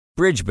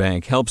Bridge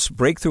Bank helps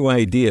breakthrough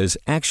ideas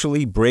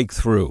actually break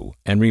through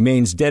and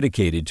remains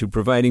dedicated to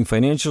providing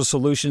financial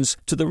solutions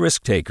to the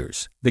risk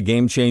takers, the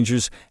game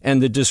changers, and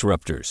the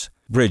disruptors.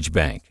 Bridge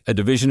Bank, a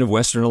division of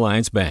Western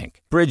Alliance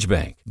Bank. Bridge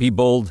Bank. Be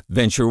bold,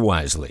 venture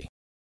wisely.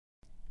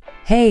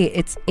 Hey,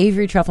 it's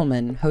Avery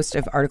Trufelman, host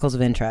of Articles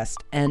of Interest,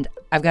 and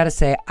I've got to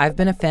say, I've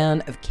been a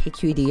fan of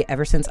KQED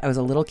ever since I was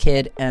a little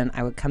kid, and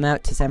I would come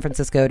out to San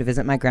Francisco to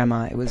visit my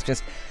grandma. It was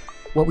just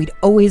what we'd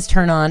always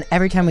turn on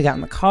every time we got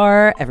in the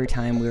car, every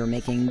time we were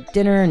making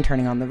dinner and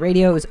turning on the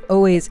radio. It was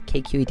always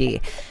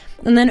KQED.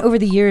 And then over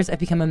the years, I've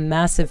become a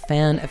massive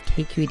fan of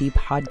KQED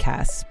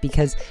podcasts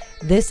because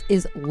this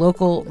is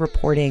local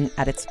reporting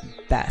at its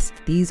best.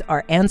 These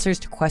are answers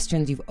to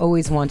questions you've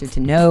always wanted to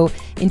know,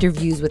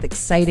 interviews with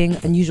exciting,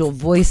 unusual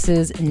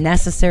voices,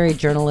 necessary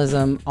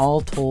journalism,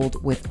 all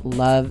told with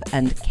love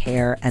and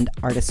care and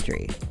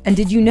artistry. And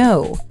did you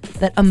know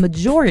that a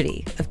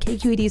majority of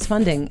KQED's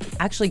funding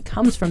actually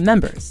comes from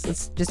members?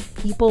 It's just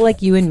people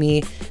like you and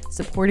me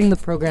supporting the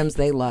programs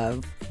they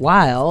love,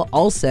 while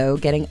also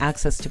getting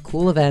access to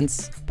cool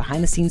events,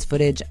 behind-the-scenes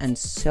footage, and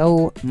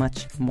so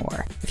much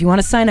more. If you want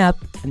to sign up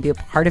and be a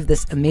part of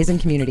this amazing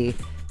community,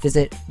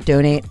 visit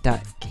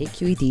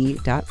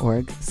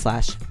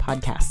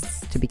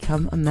donate.kqed.org/podcasts to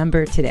become a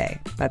member today.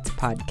 That's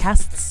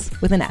podcasts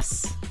with an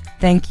S.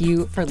 Thank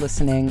you for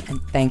listening, and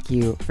thank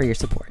you for your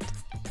support.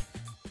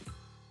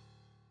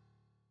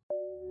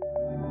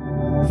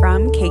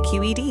 From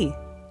KQED.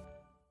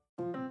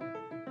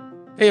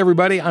 Hey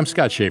everybody, I'm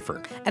Scott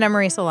Schaefer. And I'm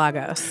Marisa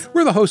Lagos.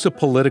 We're the hosts of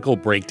Political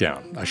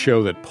Breakdown, a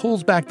show that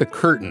pulls back the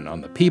curtain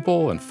on the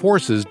people and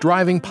forces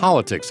driving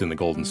politics in the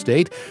Golden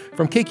State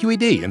from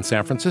KQED in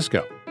San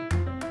Francisco.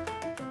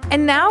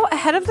 And now,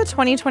 ahead of the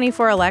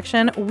 2024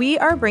 election, we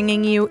are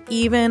bringing you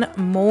even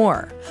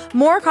more.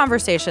 More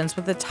conversations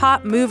with the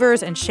top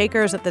movers and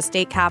shakers at the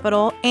state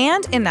capitol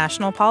and in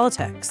national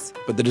politics.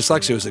 But the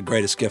dyslexia was the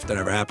greatest gift that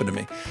ever happened to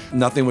me.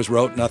 Nothing was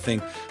rote,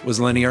 nothing was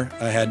linear.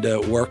 I had to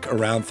work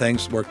around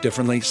things, work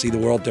differently, see the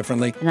world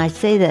differently. And I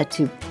say that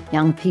to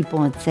young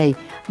people and say,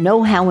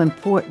 know how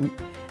important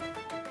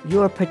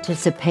your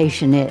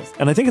participation is.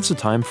 And I think it's a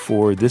time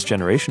for this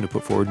generation to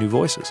put forward new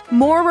voices.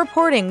 More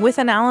reporting with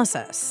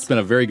analysis. It's been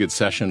a very good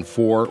session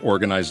for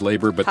organized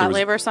labor. But Hot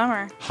labor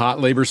summer. Hot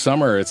labor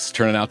summer. It's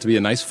turning out to be a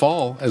nice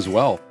fall as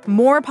well.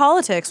 More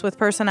politics with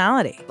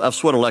personality. I've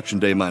sweat election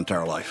day my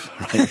entire life.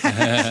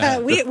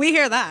 Right? we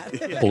hear that.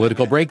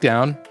 Political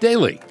Breakdown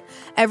daily.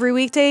 Every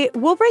weekday,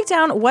 we'll break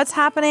down what's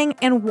happening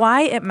and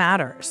why it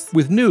matters.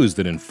 With news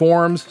that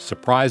informs,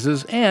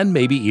 surprises, and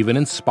maybe even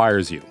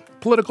inspires you.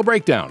 Political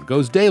Breakdown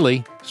goes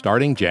daily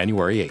starting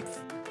January 8th.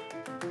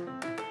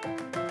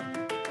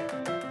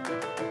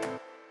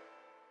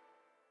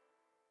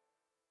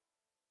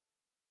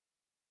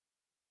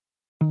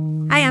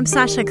 Hi, I'm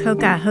Sasha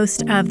Coca,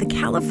 host of the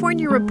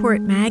California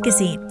Report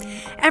magazine.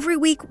 Every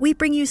week, we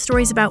bring you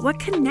stories about what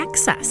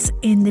connects us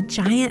in the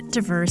giant,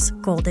 diverse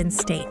Golden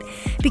State.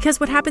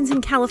 Because what happens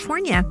in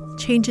California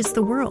changes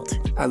the world.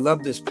 I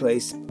love this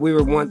place. We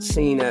were once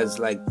seen as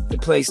like the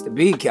place to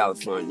be,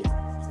 California.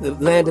 The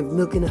land of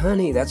milk and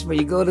honey. That's where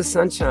you go to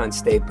Sunshine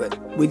State, but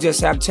we just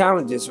have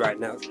challenges right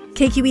now.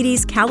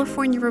 KQED's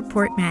California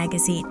Report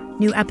magazine.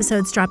 New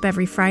episodes drop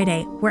every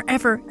Friday,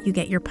 wherever you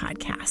get your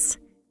podcasts.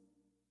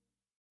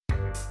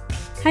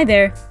 Hi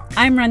there,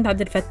 I'm Rand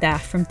Abdel Fattah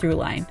from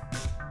Throughline.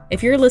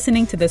 If you're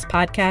listening to this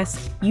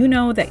podcast, you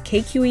know that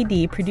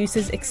KQED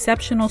produces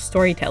exceptional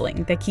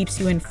storytelling that keeps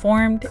you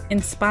informed,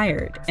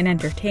 inspired, and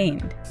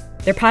entertained.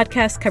 Their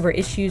podcasts cover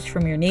issues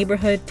from your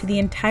neighborhood to the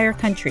entire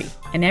country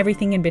and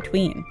everything in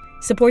between.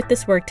 Support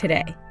this work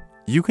today.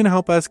 You can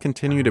help us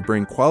continue to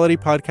bring quality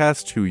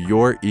podcasts to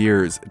your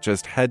ears.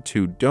 Just head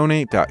to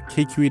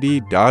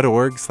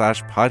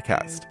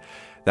donate.kqed.org/podcast.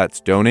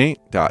 That's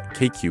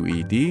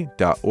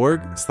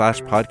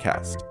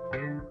donate.kqed.org/podcast.